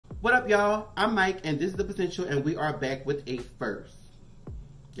What up, y'all? I'm Mike, and this is The Potential, and we are back with a first.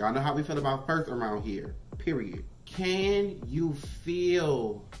 Y'all know how we feel about first around here, period. Can you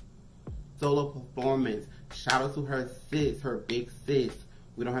feel solo performance? Shout out to her sis, her big sis.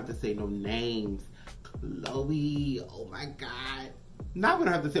 We don't have to say no names. Chloe, oh my God. Not we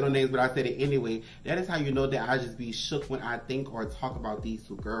don't have to say no names, but I said it anyway. That is how you know that I just be shook when I think or talk about these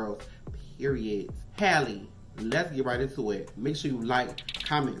two girls, period. Halle. Let's get right into it. Make sure you like,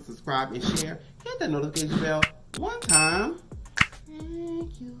 comment, subscribe, and share. Hit that notification bell one time.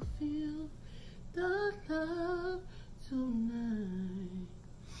 Make you feel the love tonight.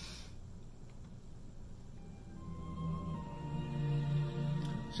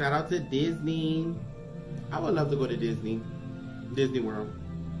 Shout out to Disney. I would love to go to Disney World.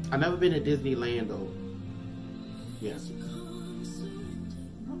 I've never been to Disneyland though. Yeah.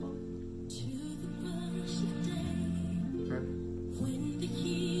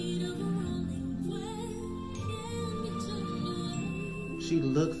 She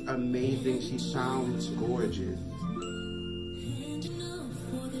looks amazing. She sounds gorgeous.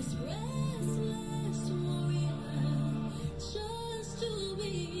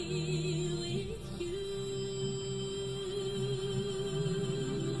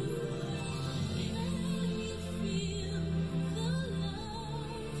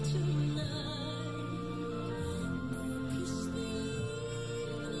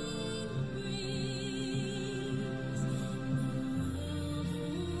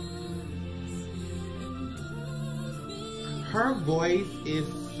 Her voice is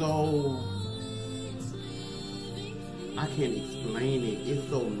so, I can't explain it. It's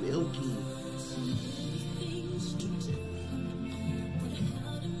so milky.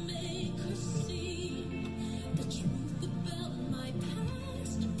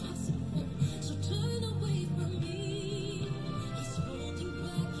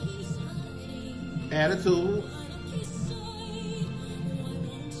 Attitude.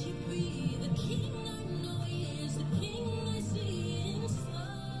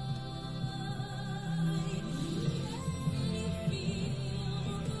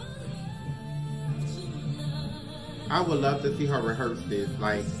 I would love to see her rehearse this,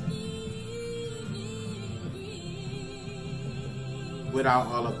 like, without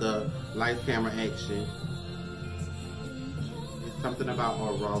all of the lights, camera, action. It's something about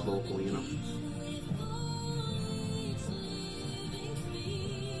a raw vocal, you know.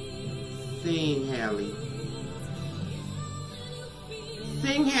 Sing, Halle.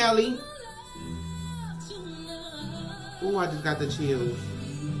 Sing, Halle. Ooh, I just got the chills.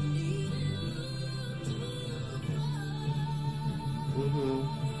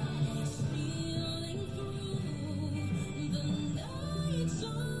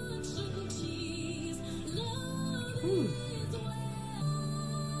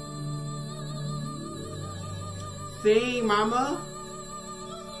 Sing, mama.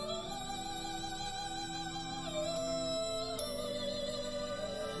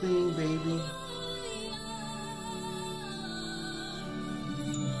 Sing, baby.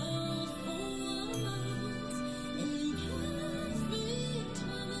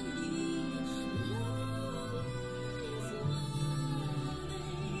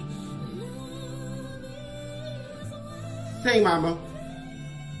 Sing, mama.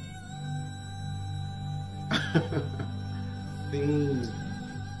 Sing.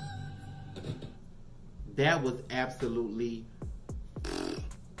 That was absolutely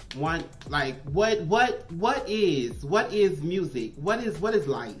one. Like, what is music? What is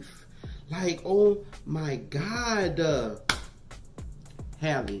life? Like, oh my God.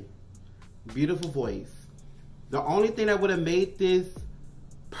 Halle, beautiful voice. The only thing that would have made this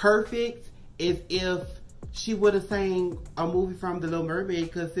perfect is if she would have sang a movie from The Little Mermaid,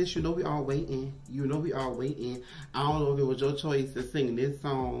 because sis, you know we all waiting. You know we all waiting. I don't know if it was your choice to sing this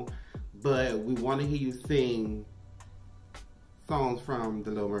song, but we want to hear you sing songs from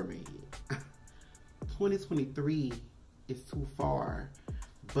The Little Mermaid. 2023 is too far,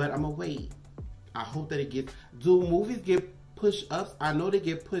 but I'm gonna wait. I hope that it gets, do movies get push-ups? I know they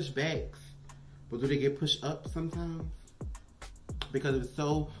get push-backs, but do they get push-ups sometimes? Because if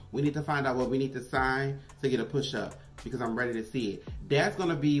so, we need to find out what we need to sign to get a push-up, because I'm ready to see it. That's going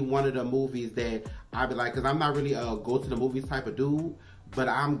to be one of the movies that I'll be like, because I'm not really a go-to-the-movies type of dude, but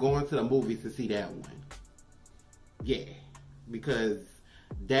I'm going to the movies to see that one. Yeah, because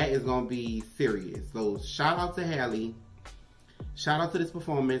that is going to be serious. So shout out to Halle. Shout out to this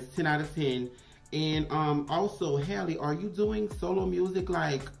performance, 10 out of 10. And also, Halle, are you doing solo music?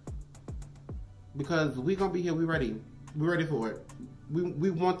 Like, because we're going to be here, we ready. We're ready for it.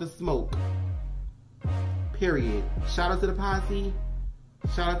 We want the smoke. Period. Shout out to the posse.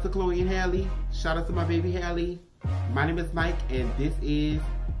 Shout out to Chloe and Halle. Shout out to my baby Halle. My name is Mike, and this is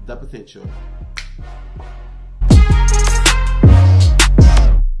The Potential.